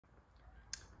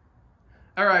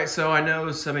All right, so I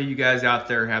know some of you guys out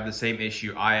there have the same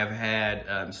issue I have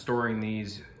had storing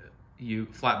these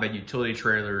flatbed utility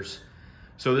trailers.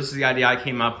 So this is the idea I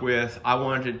came up with. I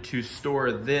wanted to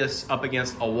store this up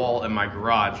against a wall in my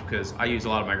garage because I use a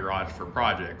lot of my garage for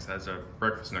projects as a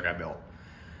breakfast nook I built.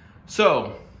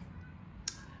 So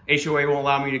HOA won't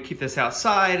allow me to keep this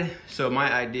outside, so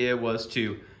my idea was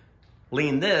to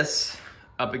lean this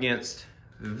up against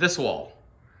this wall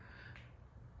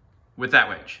with that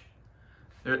winch.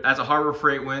 That's a Harbor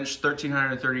Freight winch,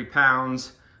 1,330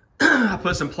 pounds. I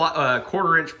put some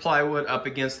 1/4-inch plywood up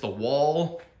against the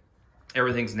wall.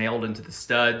 Everything's nailed into the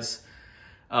studs.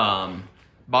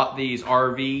 Bought these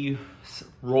RV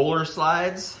roller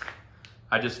slides.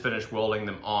 I just finished welding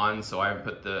them on, so I haven't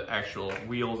put the actual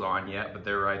wheels on yet, but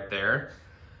they're right there.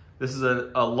 This is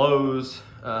a Lowe's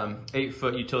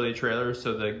 8-foot utility trailer,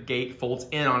 so the gate folds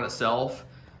in on itself.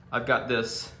 I've got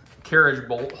this carriage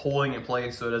bolt holding it in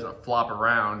place so it doesn't flop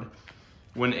around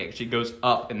when it actually goes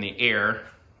up in the air.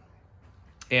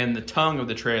 And the tongue of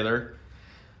the trailer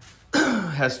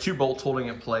has 2 bolts holding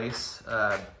it in place.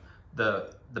 The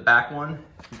back one,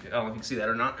 I don't know if you can see that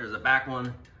or not, there's a back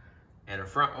one and a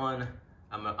front one.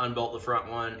 I'm gonna unbolt the front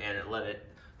one and let it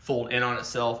fold in on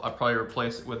itself. I'll probably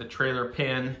replace it with a trailer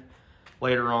pin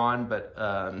later on, but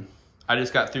I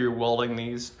just got through welding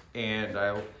these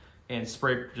and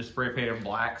spray paint them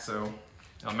black, so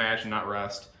I'll imagine not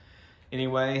rust.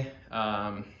 Anyway,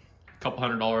 a couple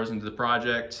 $100 into the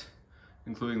project,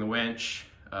 including the winch.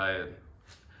 I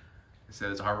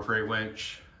said it's a Harbor Freight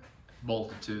winch,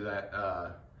 bolted to that,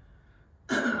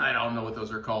 I don't know what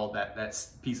those are called, that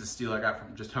piece of steel I got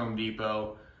from just Home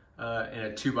Depot, and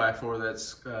a 2x4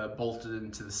 that's bolted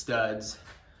into the studs.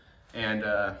 And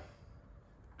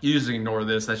you just ignore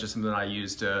this, that's just something I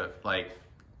use to, like,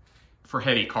 for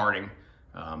heavy carting.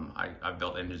 I've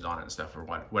built engines on it and stuff or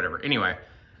whatever. Anyway,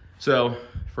 so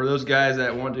for those guys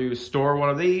that want to store one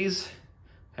of these,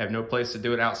 have no place to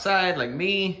do it outside like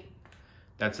me,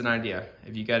 that's an idea.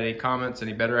 If you got any comments,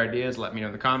 any better ideas, let me know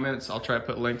in the comments. I'll try to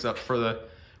put links up for the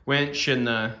winch and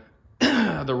the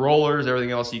the rollers,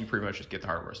 everything else. You can pretty much just get the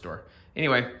hardware store.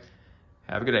 Anyway,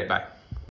 have a good day. Bye.